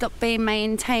obviously stopped being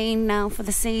maintained now for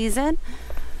the season.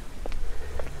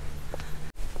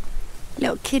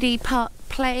 Little kiddie park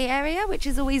play area, which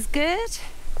is always good.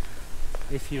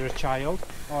 If you're a child,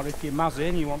 or if you're Mazzy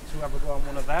and you want to have a go on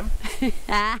one of them.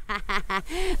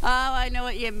 Oh, I know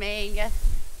what you mean.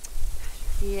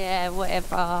 Yeah,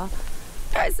 whatever. Oh,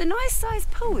 it's a nice sized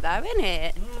pool though, isn't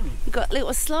it? You've got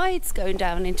little slides going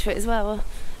down into it as well.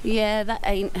 Yeah, that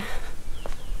ain't...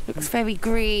 Looks very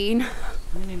green.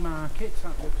 Mini market,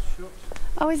 that looks shut.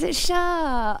 Oh, is it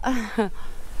shut?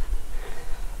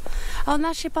 Oh, and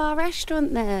that's your bar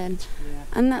restaurant then? Yeah.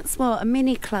 And that's what, a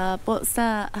mini club? What's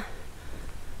that?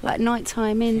 Like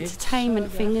nighttime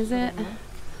entertainment thing, is it?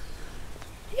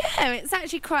 Yeah, it's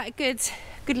actually quite a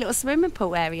good little swimming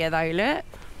pool area though, look.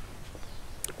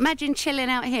 Imagine chilling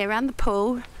out here around the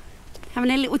pool, having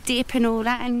a little dip and all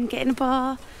that, and getting a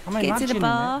bar, get to the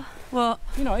bar. What?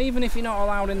 You know, even if you're not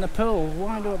allowed in the pool,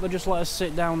 why don't they just let us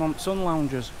sit down on sun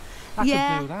loungers? I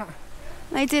could do that.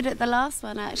 They did at the last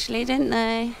one actually, didn't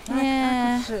they?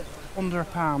 I could sit under a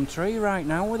palm tree right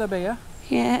now with a beer.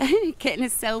 Yeah, getting a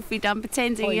selfie done,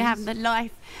 pretending you have the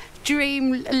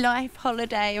dream life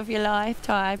holiday of your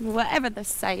lifetime, whatever the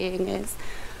saying is.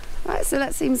 Right, so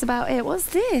that seems about it. What's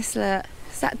this? Look,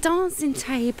 it's that dancing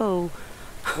table.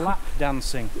 Lap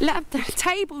dancing.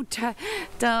 Table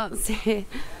dancing.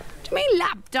 What do you mean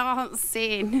lap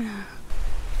dancing?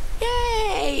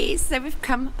 Yay! So we've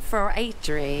come for a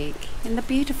drink in the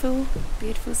beautiful,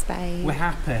 beautiful Spain. We're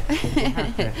happy. We're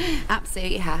happy.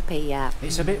 Absolutely happy, yeah.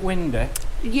 It's a bit windy.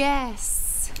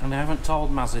 Yes. And I haven't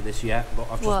told Mazzy this yet, but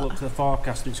I've just looked at the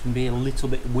forecast. It's going to be a little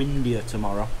bit windier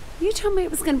tomorrow. You told me it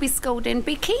was going to be scalding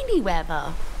bikini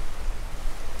weather.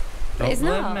 Don't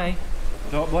blame me.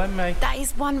 Don't blame me. That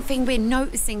is one thing we're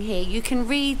noticing here. You can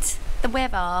read the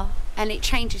weather and it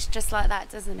changes just like that,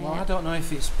 doesn't it? Well, I don't know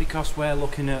if it's because we're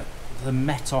looking at the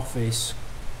Met Office.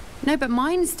 No, but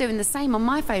mine's doing the same on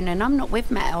my phone and I'm not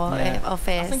with Met Office.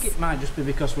 I think it might just be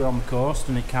because we're on the coast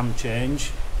and it can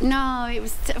change. No, it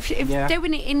was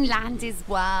doing it inland as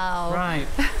well. Right.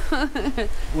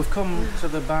 We've come to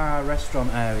the bar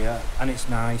restaurant area and it's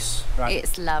nice. Right.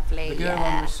 It's lovely, The girl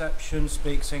on reception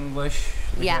speaks English.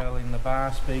 The girl in the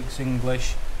bar speaks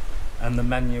English. And the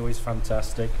menu is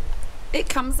fantastic. It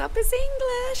comes up as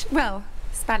English. Well,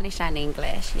 Spanish and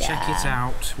English, yeah. Check it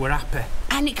out. We're happy.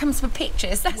 And it comes with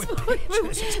pictures. That's what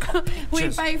we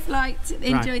both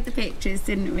enjoyed the pictures,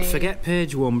 didn't we? Forget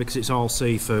page 1 because it's all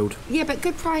seafood. Yeah, but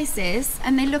good prices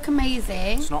and they look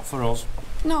amazing. It's not for us.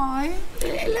 No.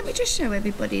 Let me just show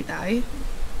everybody though.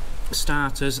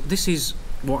 Starters. This is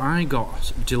what I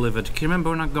got delivered. Can you remember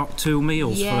when I got 2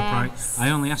 meals for the price? I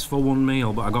only asked for 1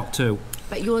 meal, but I got 2.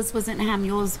 But yours wasn't ham,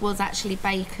 yours was actually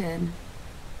bacon.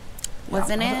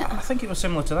 Wasn't it? I think it was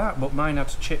similar to that, but mine had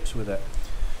chips with it.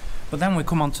 But then we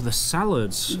come on to the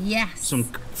salads. Yes. Some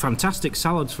fantastic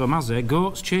salads for Mazzy.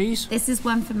 Goat's cheese. This is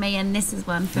one for me and this is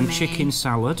one for me. And chicken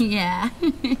salad. Yeah.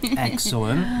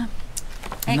 Excellent.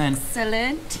 And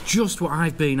excellent. Then, just what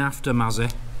I've been after,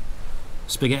 Mazzy.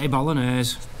 Spaghetti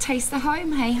bolognese. Taste the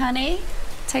home, hey honey.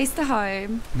 Taste the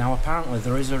home. Now apparently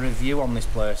there is a review on this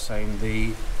place saying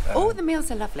the... all the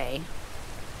meals are lovely.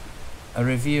 A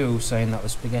review saying that the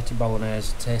spaghetti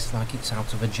bolognese tastes like it's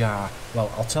out of a jar. Well,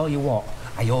 I'll tell you what,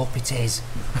 I hope it is.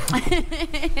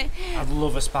 I'd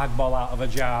love a spag bol out of a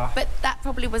jar. But that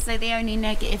probably was the only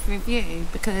negative review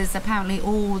because apparently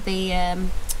all the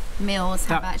meals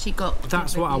have actually got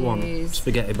That's what I want,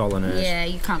 spaghetti bolognese. Yeah,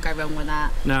 you can't go wrong with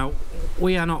that. Now,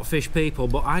 we are not fish people,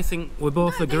 but I think we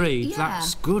both agreed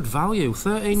that's good value,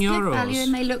 13 euros. Good value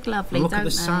and they look lovely, Look at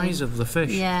the size of the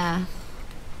fish. Yeah.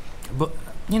 But,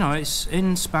 you know, it's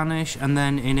in Spanish and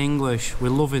then in English. We're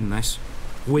loving this.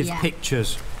 With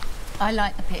pictures. I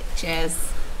like the pictures.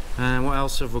 What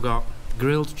else have we got?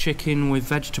 Grilled chicken with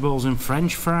vegetables and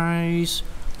French fries.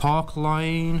 Pork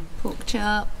loin. Pork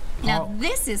chop. Now,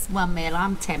 this is one meal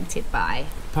I'm tempted by.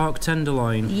 Pork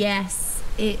tenderloin. Yes,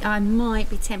 I might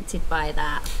be tempted by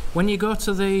that. When you go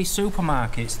to the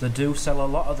supermarkets, they do sell a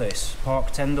lot of this.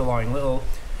 Pork tenderloin, little...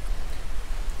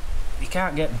 You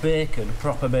can't get bacon,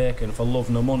 proper bacon, for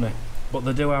love nor money. But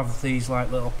they do have these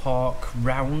like little pork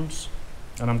rounds.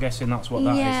 And I'm guessing that's what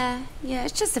that is. Yeah,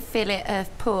 it's just a fillet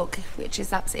of pork, which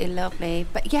is absolutely lovely.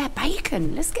 But yeah,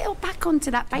 bacon. Let's get back onto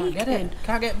that bacon. Can't get it.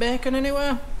 Can't get bacon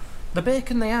anywhere. The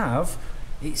bacon they have,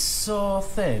 it's so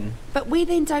thin. But we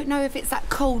then don't know if it's that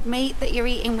cold meat that you're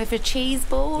eating with a cheese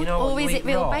board, or is it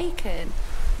real bacon?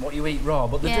 What you eat raw,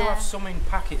 but they do have some in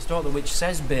packets, don't they, which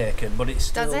says bacon, but it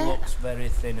still looks very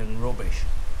thin and rubbish.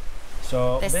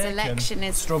 So the bacon, selection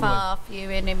is far few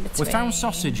and in between. We found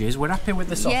sausages. We're happy with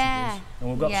the sausages, and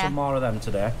we've got some more of them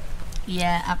today.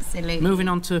 Yeah, absolutely. Moving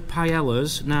on to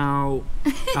paellas. Now,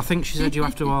 I think she said you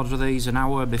have to order these an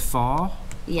hour before.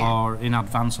 Or in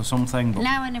advance or something. But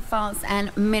now in advance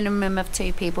and minimum of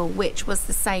 2 people, which was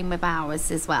the same with ours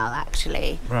as well,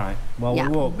 actually. Right. Well, we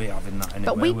won't be having that anyway.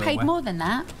 But we paid more than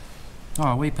that.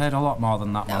 Oh, we paid a lot more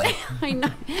than that, Mother. I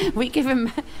know. We give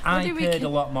him. I paid a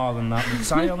lot more than that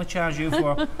because I only charge you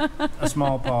for a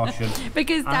small portion.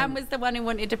 Because Dan was the one who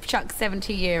wanted to chuck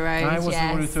 €70. I was the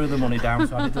one who threw the money down,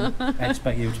 so I didn't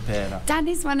expect you to pay that. Dan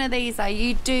is one of these, though.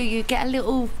 You get a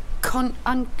little.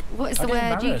 What is the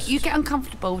word? You get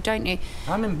uncomfortable, don't you?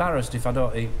 I'm embarrassed if I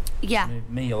don't eat my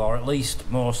meal, or at least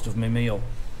most of my meal.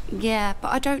 Yeah, but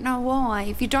I don't know why.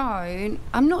 If you don't,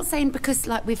 I'm not saying because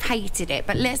like we've hated it,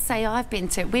 but let's say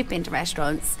we've been to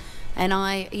restaurants, and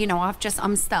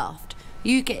I'm stuffed.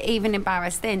 You get even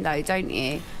embarrassed then, though, don't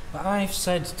you? But I've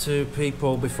said to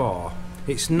people before,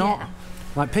 it's not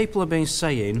like people have been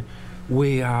saying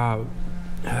we are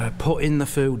putting the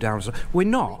food down. We're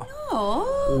not.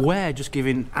 No. We're just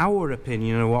giving our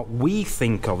opinion of what we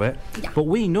think of it, but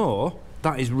we know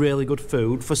that is really good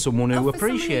food for someone who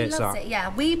appreciates that.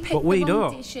 Yeah, we pick the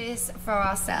wrong dishes for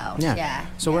ourselves. Yeah.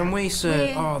 So when we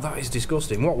say, "Oh, that is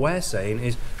disgusting," what we're saying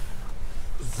is,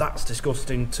 "That's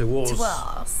disgusting to us." To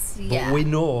us, But we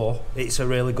know it's a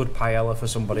really good paella for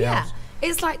somebody else.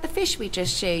 It's like the fish we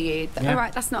just showed you. All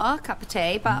right, that's not our cup of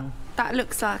tea, but that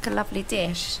looks like a lovely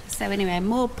dish. So anyway,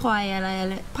 more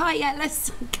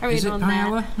paellas going on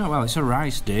there. No, well, it's a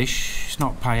rice dish. It's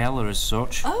not paella as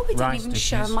such. Oh, we didn't even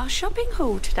show them our shopping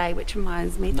haul today, which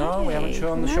reminds me. No, we haven't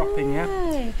shown the shopping yet.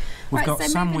 We've got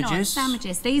sandwiches.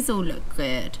 Sandwiches. These all look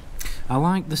good. I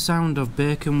like the sound of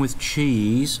bacon with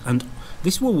cheese, and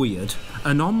this were weird.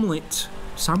 An omelette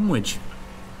sandwich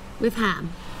with ham.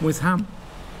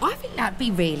 I think that'd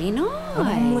be really nice. An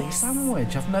omelette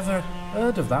sandwich. I've never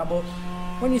heard of that, but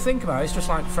when you think about it, it's just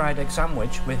like a fried egg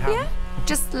sandwich with ham. Yeah,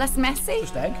 just less messy.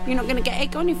 Just egg. You're not going to get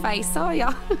egg on your face, are you?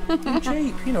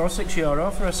 Cheap,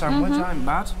 €6 for a sandwich. Ain't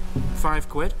bad.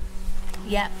 £5.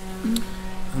 Yep.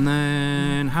 And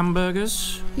then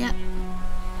hamburgers. Yep.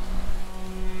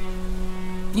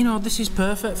 You know, this is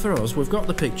perfect for us. We've got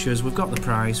the pictures, we've got the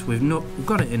price, we've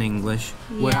got it in English.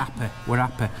 We're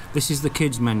happy. This is the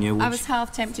kids menu. I was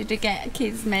half tempted to get a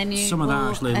kids menu. Some of that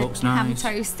actually looks nice.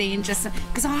 Ham toasty and just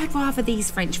because I'd rather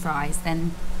these French fries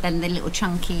than the little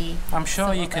chunky. I'm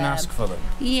sure you can ask for them.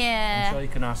 Yeah. I'm sure you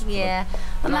can ask for them. Yeah.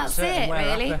 And that's it,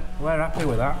 really. We're happy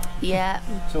with that. Yeah.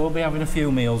 So we'll be having a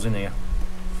few meals in here.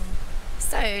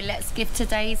 So let's give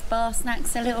today's bar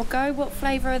snacks a little go. What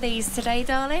flavour are these today,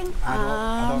 darling?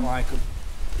 I don't like them.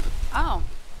 Oh,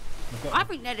 I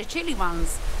think they're the chilli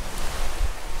ones.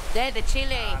 They're the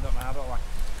chilli. I don't like.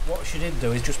 What she did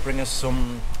do is just bring us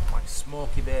some like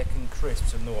smoky bacon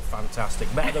crisps, and they were fantastic.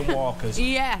 Better than Walker's.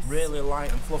 Yes. Really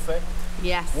light and fluffy.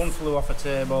 Yes. One flew off a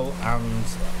table, and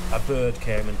a bird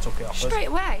came and took it off us. Straight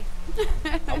away.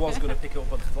 I was going to pick it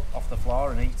up off the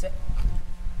floor and eat it.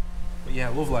 But yeah,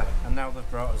 lovely. And now they've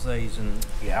brought us these, and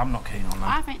yeah, I'm not keen on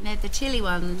that. I think they're the chilli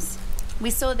ones. We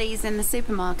saw these in the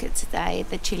supermarket today,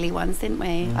 the chilli ones, didn't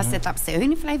we? I said that's the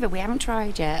only flavour we haven't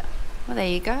tried yet. Well, there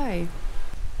you go.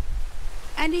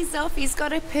 And he's off. He's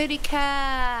got a pretty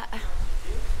cat.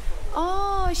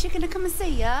 Oh, is she going to come and see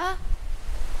ya?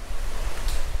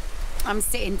 I'm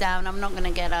sitting down. I'm not going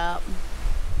to get up.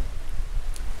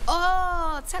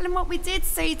 Oh, tell him what we did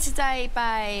see today,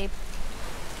 babe.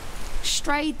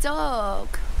 Stray dog.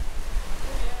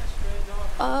 Yeah, stray dog.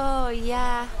 Oh,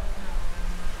 yeah.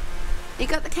 You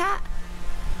got the cat?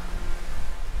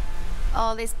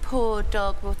 Oh, this poor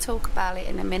dog. We'll talk about it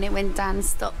in a minute when Dan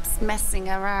stops messing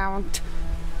around.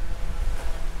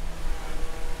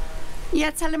 Yeah,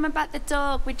 tell him about the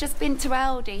dog. We'd just been to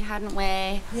Aldi, hadn't we?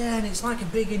 Yeah, and it's like a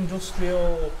big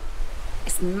industrial...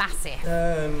 It's massive.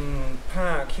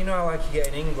 Park, you know how like you get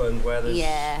in England where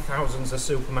there's thousands of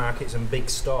supermarkets and big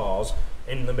stores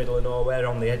in the middle of nowhere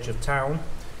on the edge of town.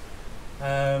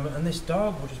 And this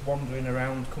dog was just wandering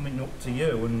around coming up to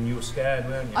you, and you were scared,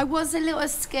 weren't you? I was a little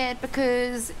scared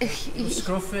because... It was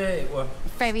scruffy, it was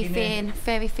very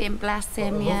thin, bless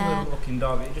him, a lovely looking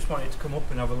dog. He just wanted to come up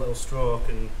and have a little stroke,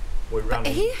 and we ran.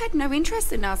 But he had no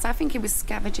interest in us. I think he was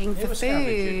scavenging for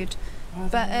food. Oh,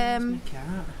 but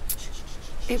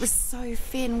it was so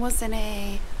thin, wasn't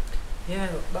he? Yeah,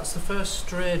 that's the first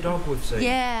stray dog we've seen.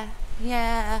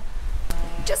 Yeah.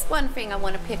 Just one thing I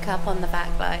want to pick up on the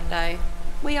backlight though.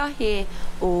 We are here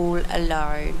all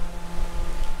alone.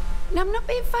 Now, I'm not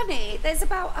being funny. There's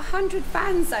about 100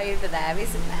 vans over there,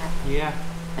 isn't there? Yeah.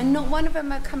 And not one of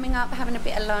them are coming up, having a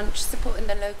bit of lunch, supporting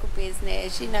the local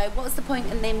business. You know, what's the point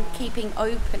in them keeping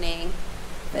opening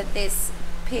at this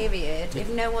period if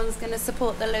no one's going to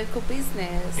support the local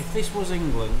business? If this was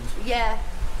England,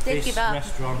 they'd give up. This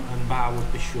restaurant and bar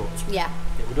would be shut. Yeah.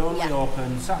 It would only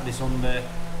open Saturday, Sunday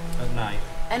at night.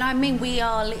 And I mean, we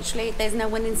are literally, there's no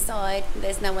one inside,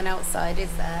 there's no one outside,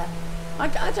 is there?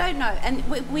 I don't know. And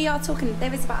we are talking,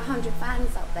 there is about 100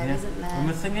 fans up there, isn't there? And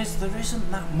the thing is, there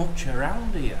isn't that much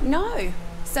around here. No.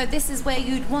 So this is where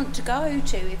you'd want to go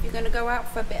to if you're going to go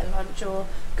out for a bit of lunch or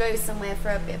go somewhere for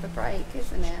a bit of a break,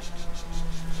 isn't it?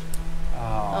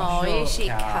 Oh, here she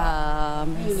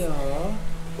comes. Hello.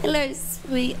 Hello,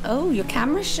 sweet. Oh, you're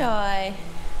camera shy.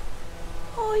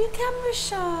 Oh, you're camera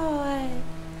shy.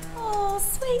 Oh,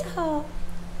 sweetheart.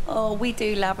 Oh, we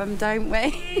do love them, don't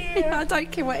we? Yeah. I don't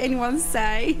care what anyone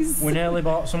says. We nearly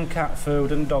bought some cat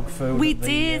food and dog food We at the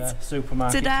did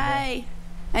supermarket today.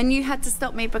 And you had to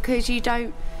stop me because you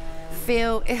don't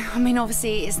feel... I mean,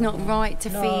 obviously, it's not right to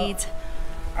feed.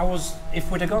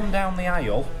 If we'd have gone down the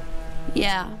aisle,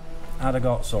 yeah, I'd have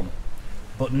got some.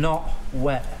 But not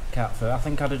wet cat food. I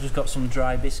think I'd have just got some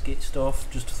dry biscuit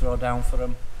stuff just to throw down for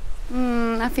them.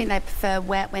 I think they prefer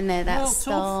wet when they're that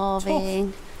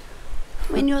starving. Tough.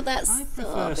 When you're that starving.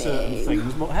 I prefer certain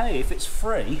things, but hey, if it's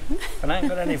free and I ain't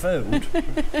got any food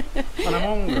and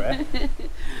I'm hungry,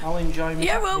 I'll enjoy my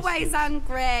You're always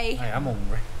hungry. I am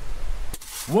hungry.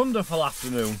 Wonderful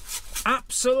afternoon.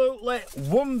 Absolutely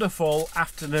wonderful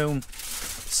afternoon.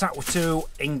 Sat with two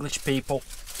English people.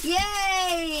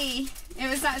 Yay! It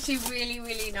was actually really,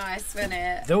 really nice, wasn't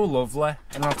it? They were lovely.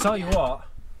 And I'll tell you what,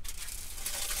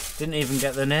 didn't even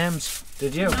get their names,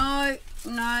 did you? No.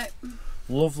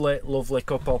 Lovely, lovely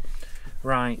couple.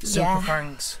 Right, super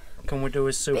thanks. Can we do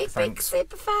a super thanks?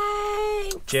 Big super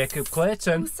thanks. Jacob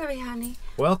Clayton. Oh, sorry, honey.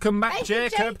 Welcome back, Thank you,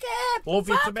 Jacob. Love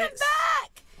you to bits.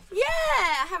 Welcome back. Yeah,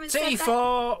 I haven't said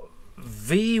that.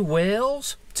 T4V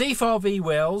Wales. T4V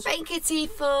Wales. Thank you,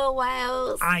 T4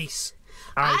 Wales. Ice,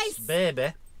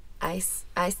 baby. Ice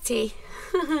tea.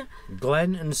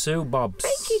 Glenn and Sue Bobs.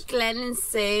 Thank you, Glenn and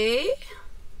Sue.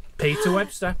 Peter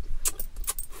Webster.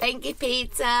 Thank you,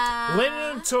 Peter. Lynn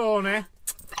and Tony.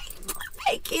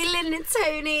 Thank you, Lynn and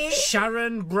Tony.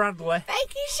 Sharon Bradley.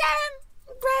 Thank you, Sharon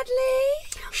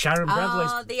Bradley. Sharon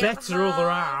Bradley's the better other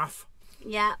half.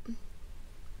 Yeah.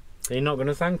 You're not going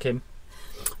to thank him.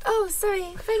 Oh, sorry.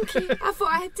 Thank you. I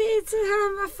thought I did.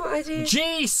 I thought I did.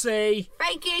 GC.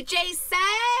 Thank you, GC.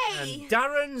 And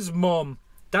Darren's mum.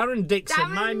 Darren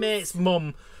Dixon, my mate's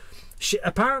mum.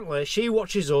 Apparently, she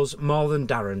watches us more than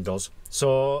Darren does.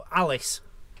 So, Alice.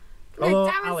 Hello,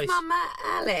 Darren's Alice. mum,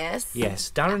 Alice.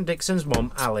 Yes, Darren Dixon's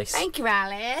mum, Alice. Thank you,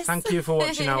 Alice. Thank you for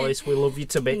watching, Alice. We love you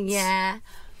to bits. Yeah.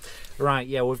 Right,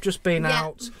 yeah, we've just been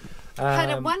out.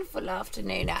 Had a wonderful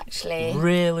afternoon, actually.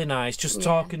 Really nice. Just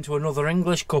talking to another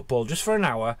English couple just for an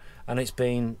hour, and it's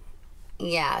been...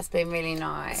 Yeah, it's been really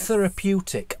nice.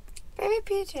 Therapeutic.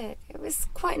 Therapeutic. It was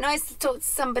quite nice to talk to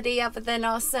somebody other than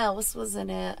ourselves,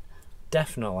 wasn't it?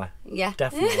 Definitely. Yeah.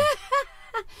 Definitely.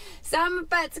 So I'm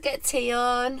about to get tea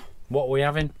on. What are we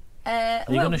having? Are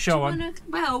you going to show on?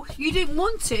 Well, you didn't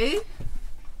want to,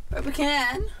 but we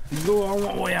can. Go on,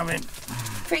 what are we having?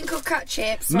 Crinkle cut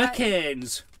chips.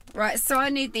 McCain's. Right, so I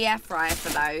need the air fryer for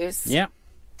those. Yep.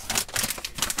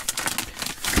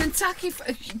 Kentucky.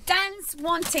 Dan's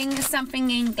wanting something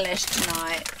English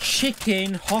tonight.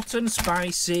 Chicken, hot and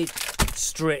spicy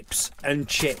strips and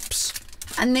chips.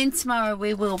 And then tomorrow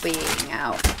we will be eating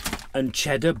out. And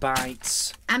cheddar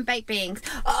bites. And baked beans.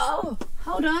 Oh,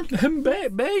 hold on. And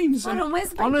baked beans. Hold on, where's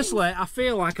the baked Honestly, beans? I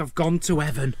feel like I've gone to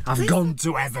heaven. I've gone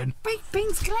to heaven. Baked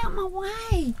beans, get out my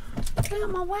way. Get out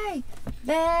my way.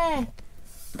 There.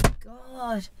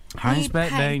 God. Heinz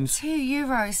Baked Beans.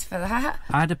 €2 for that.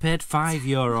 I'd have paid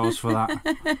 €5 for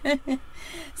that.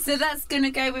 So that's going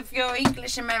to go with your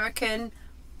English American.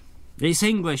 It's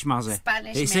English, Mazzy.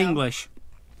 Spanish It's meal. English.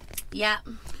 Yeah.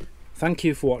 Thank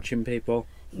you for watching, people.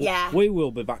 Yeah. We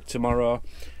will be back tomorrow.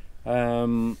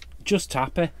 Just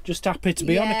happy to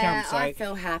be on a campsite. I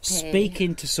feel happy.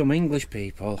 Speaking to some English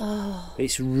people. Oh.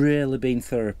 It's really been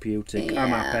therapeutic. Yeah. I'm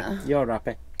happy. You're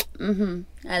happy.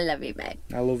 I love you, babe.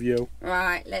 I love you.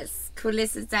 Right, let's call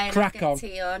this a day. Crack on.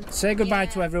 Tea on. Say goodbye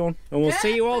to everyone, and we'll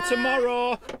see you all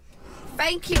tomorrow.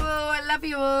 Thank you all. I love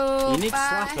you all. You need to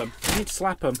slap them. You need to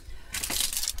slap them.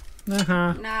 No,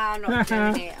 I'm not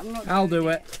doing it. I'm not. I'll do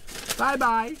it. Bye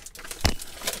bye.